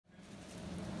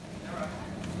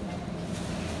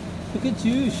Look at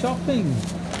you shopping.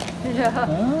 Yeah.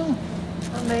 Oh,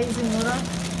 Amazing, oder?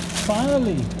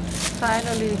 finally.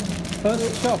 Finally.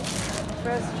 First shop.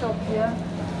 First shop, yeah.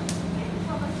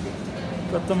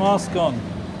 Got the mask on.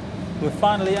 We're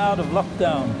finally out of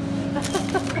lockdown.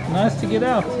 Nice to get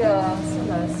out. Yeah, so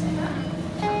nice.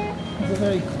 It's a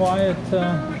very quiet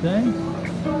day.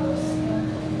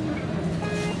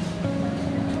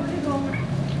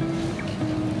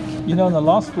 You know, in the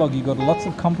last vlog you got lots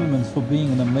of compliments for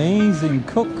being an amazing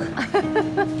cook.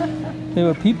 There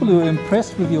were people who were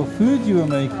impressed with your food you were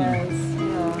making. Nice,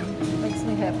 yeah. Makes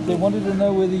me happy. They wanted to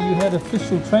know whether you had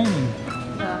official training.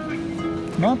 Yeah.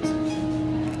 Not?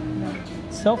 No.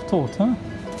 Self-taught, huh?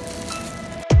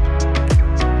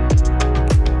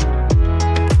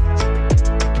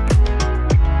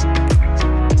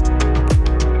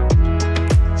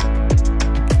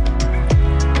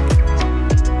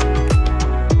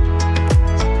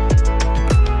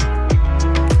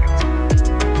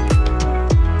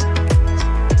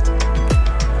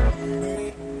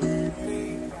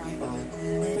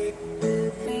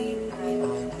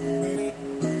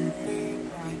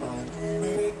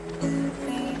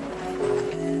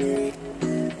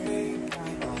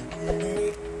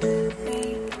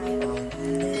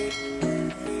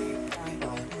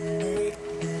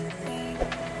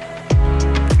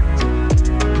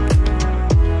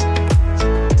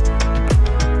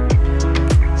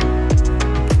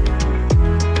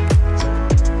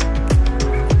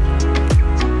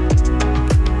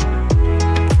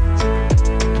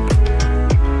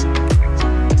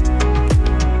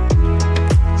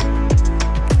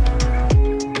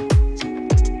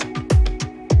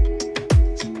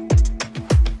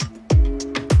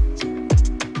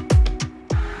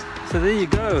 So there you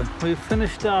go, we've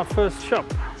finished our first shop.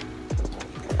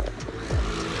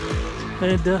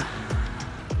 And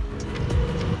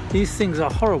these things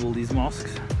are horrible, these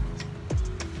masks.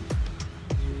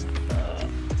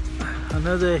 I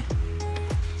know they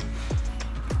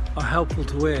are helpful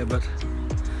to wear, but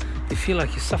you feel like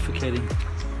you're suffocating.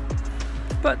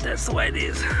 But that's the way it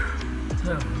is.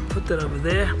 So put that over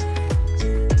there.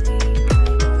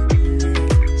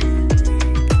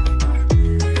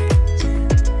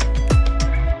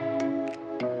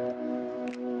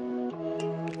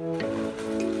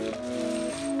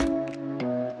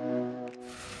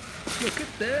 Look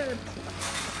at that!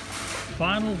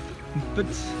 Final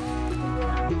bits.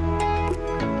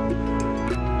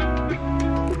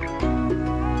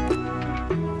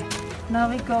 Now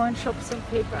we go and shop some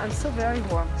paper. I'm so very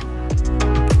warm.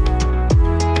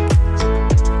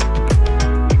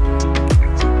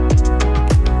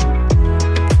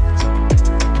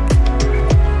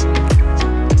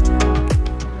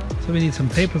 So we need some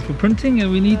paper for printing,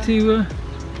 and we need to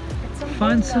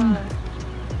find some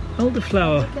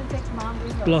elderflower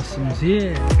blossoms.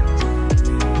 Yeah.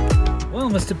 Well,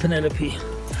 Mr. Penelope,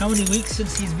 how many weeks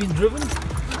since he's been driven?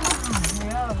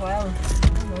 Yeah, well,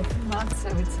 2 months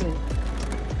I would say.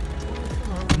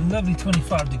 Lovely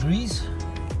 25 degrees,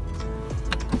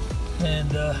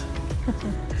 and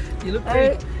you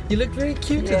look very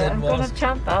cute in that I'm mask. gonna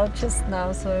jump out just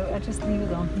now, so I just leave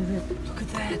it on. Look at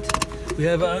that! We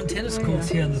have our own tennis courts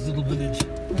here in this little village.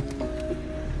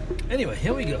 Anyway,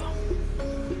 here we go.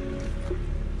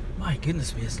 My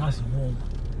goodness me, it's nice and warm.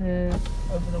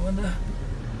 Open the window.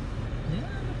 Yeah,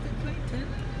 they play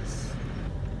tennis.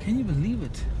 Can you believe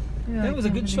it? Yeah, that was a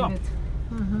good shop.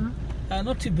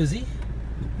 Not too busy.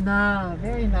 No,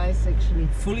 very nice actually.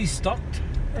 Fully stocked.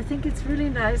 I think it's really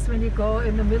nice when you go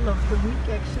in the middle of the week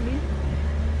actually.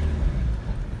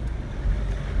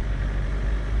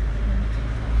 And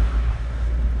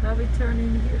now we turn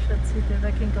in here, Schatzi, then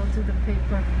I can go to the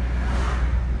paper.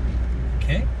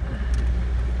 Okay.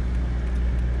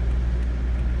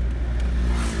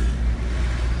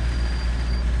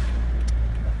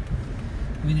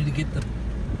 We need to get the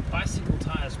bicycle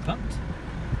tires pumped.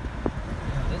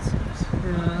 Yeah, that's nice.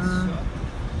 Nice shop.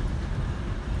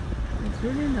 It's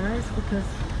really nice because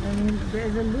I mean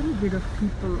there's a little bit of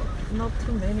people, not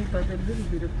too many, but a little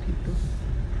bit of people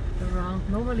around.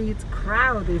 Normally it's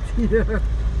crowded here.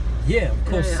 Yeah, of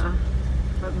course. Yeah,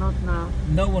 but not now.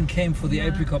 No one came for the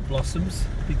apricot blossoms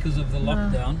because of the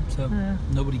lockdown, so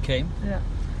nobody came. Yeah.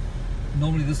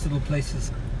 Normally this little place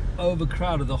is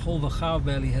overcrowded. The whole Wachau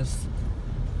Valley has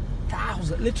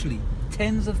literally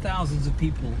tens of thousands of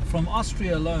people from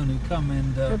Austria alone who come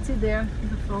and... What's it there in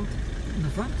the front? In the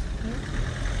front?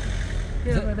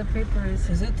 Yeah, where the paper is.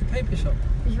 Is that the paper shop?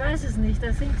 Ich weiß es nicht,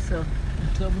 I think so.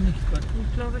 Ich glaube nicht, but...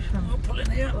 Ich glaube schon. I'll pull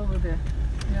in here. Over there.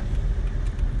 Yeah.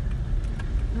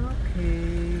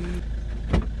 Okay.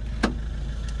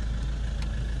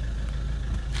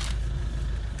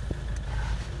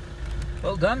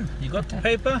 Well done. You got the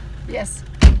paper? Yes.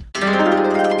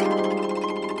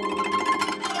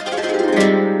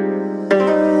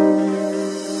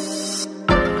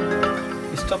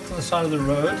 We stopped on the side of the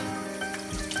road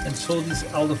and saw these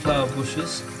elderflower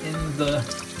bushes in the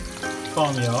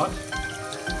farmyard.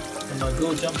 And my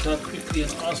girl jumped out quickly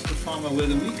and asked the farmer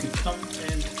whether we could come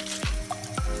and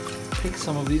pick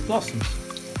some of these blossoms.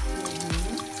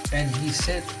 And he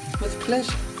said, with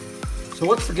pleasure. So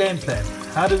what's the game plan?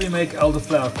 How do we make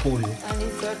elderflower cordial? I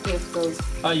need 30 of those.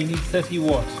 Ah, you need 30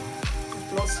 what?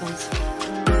 Blossoms.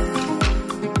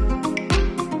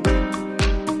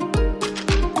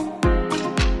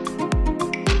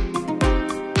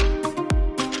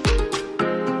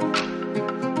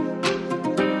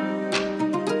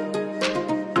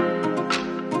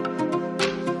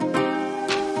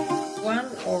 One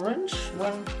orange,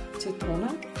 one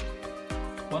citron.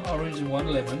 One orange and one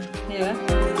lemon. Yeah.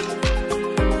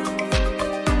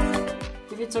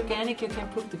 If it's organic, you can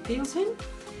put the peels in.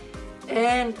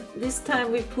 And this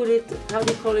time we put it, how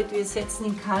do you call it? Wir setzen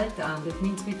ihn kalt an. That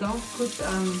means we don't put,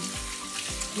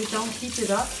 we don't heat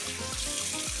it up.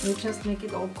 We just make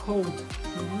it all cold.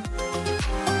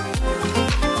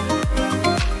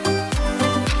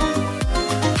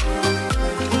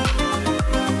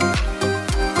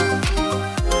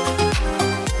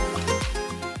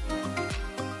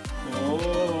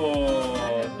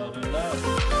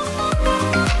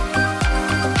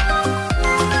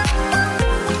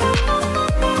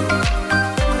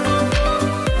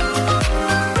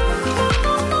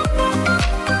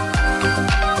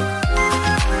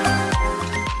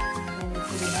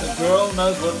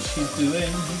 Knows what she's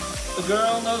doing. The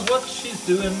girl knows what she's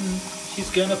doing. She's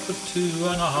gonna put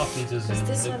 2.5 liters in.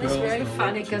 This one is very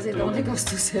funny because it only goes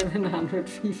to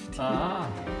 750. Ah.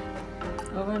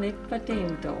 Aber nicht bei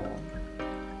dem da. Not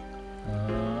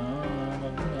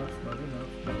enough, not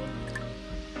enough, not enough.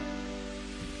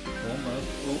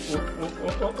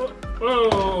 Almost.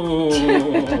 Oh.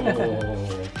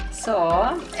 So,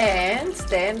 and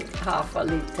then half a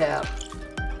liter.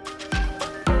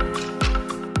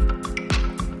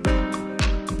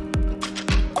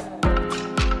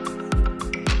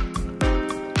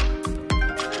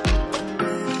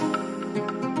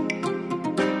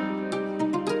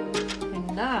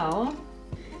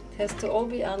 Has to all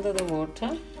be under the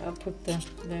water. I'll put the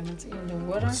lemons in the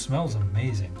water. It smells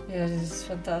amazing. Yeah, this is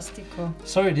fantastico.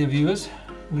 Sorry, dear viewers,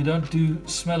 we don't do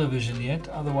smell-o-vision yet.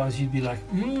 Otherwise, you'd be like,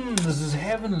 this is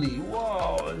heavenly.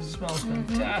 Wow, it smells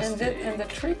fantastic. And the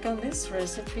trick on this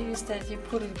recipe is that you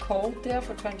put it cold there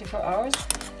for 24 hours.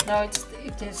 Now it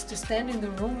has to stand in the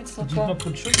room. It's not. Did you not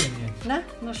put sugar in yet? Nah,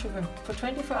 no sugar. For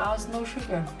 24 hours, no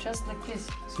sugar. Just like this.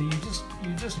 So you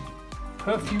just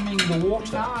perfuming the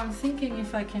water. Now I'm thinking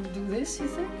if I can do this, you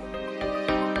think?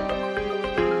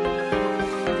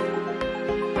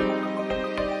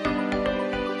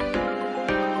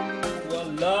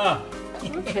 Voila!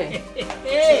 Okay,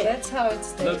 so that's how it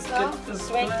stays now.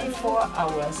 24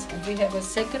 hours. And we have a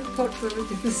second pot where we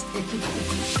do the same.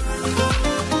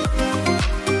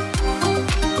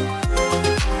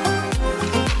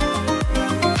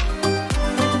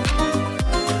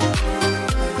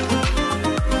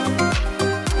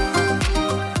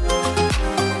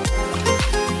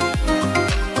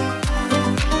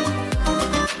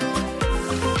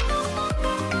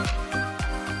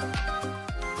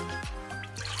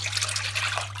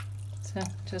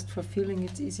 Just for feeling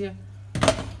it's easier.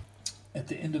 At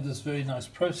the end of this very nice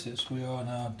process, we are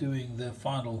now doing the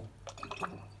final.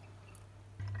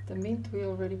 The mint we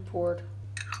already poured.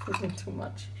 Put in too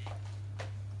much.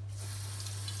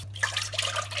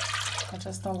 I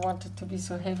just don't want it to be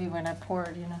so heavy when I pour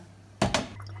it, you know.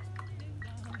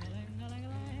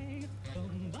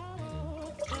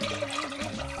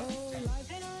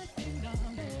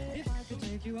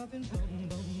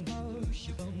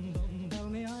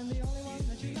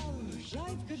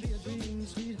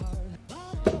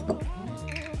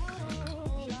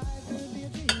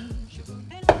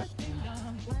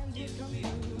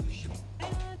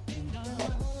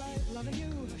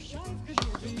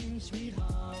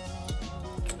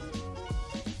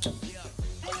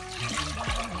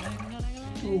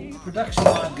 Ooh, production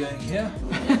line going here.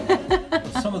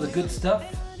 Some of the good stuff.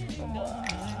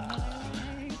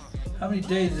 How many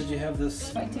days did you have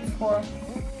this? 24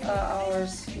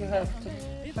 hours. You have to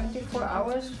 24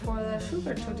 hours for the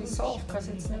sugar to dissolve because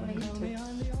it's never heated.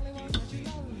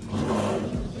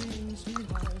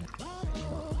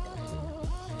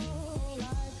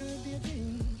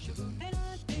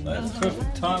 That's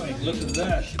perfect timing. Look at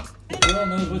that. The girl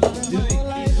knows what she's doing.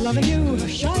 Loving you,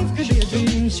 life could be a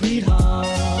dream, sweetheart.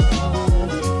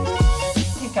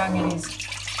 Gegangen ist.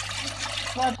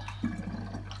 What?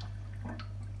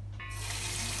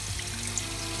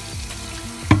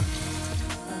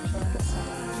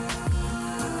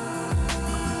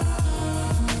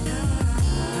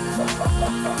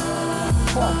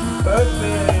 form.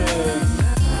 Perfect!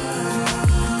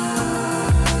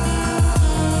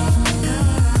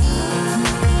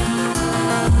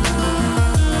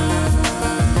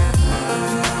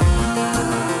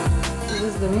 This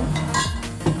is the mint.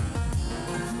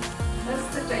 That's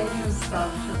the dangerous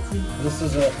stuff, Schatzi. This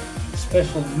is a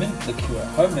special mint liqueur,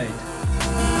 homemade.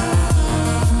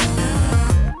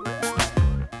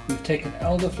 We've taken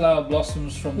elderflower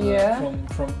blossoms from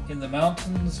from in the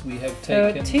mountains. We have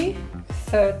taken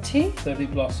 30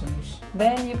 blossoms.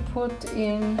 Then you put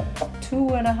in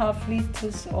 2.5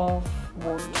 liters of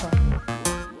water.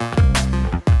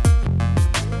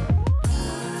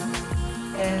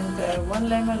 And 1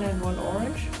 lemon and 1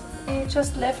 orange. You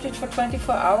just left it for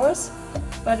 24 hours,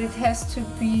 but it has to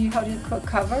be, how do you call it,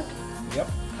 covered? Yep.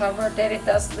 Covered, that it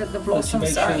does, that the blossoms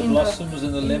make sure are the in blossoms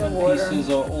and the lemon pieces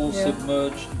are all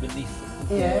submerged beneath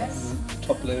the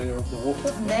top layer of the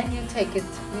water. And then you take it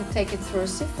through a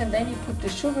sieve, and then you put the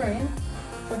sugar in.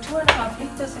 For 2.5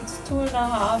 liters, it's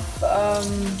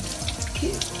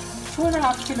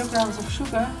 2.5 kilograms of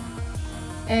sugar.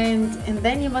 And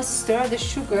then you must stir the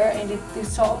sugar, and it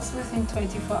dissolves within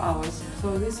 24 hours.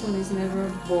 So this one is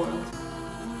never boiled.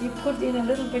 You put in a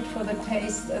little bit for the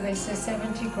taste, they say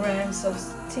 70 grams of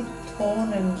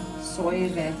citron and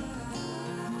soyre.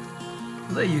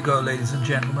 There you go, ladies and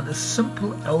gentlemen, a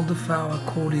simple elderflower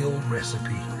cordial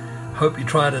recipe. Hope you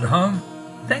try it at home.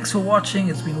 Thanks for watching.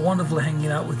 It's been wonderful hanging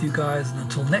out with you guys. And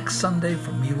until next Sunday,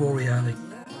 from me, Rory, Alec,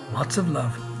 lots of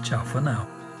love. Ciao for now.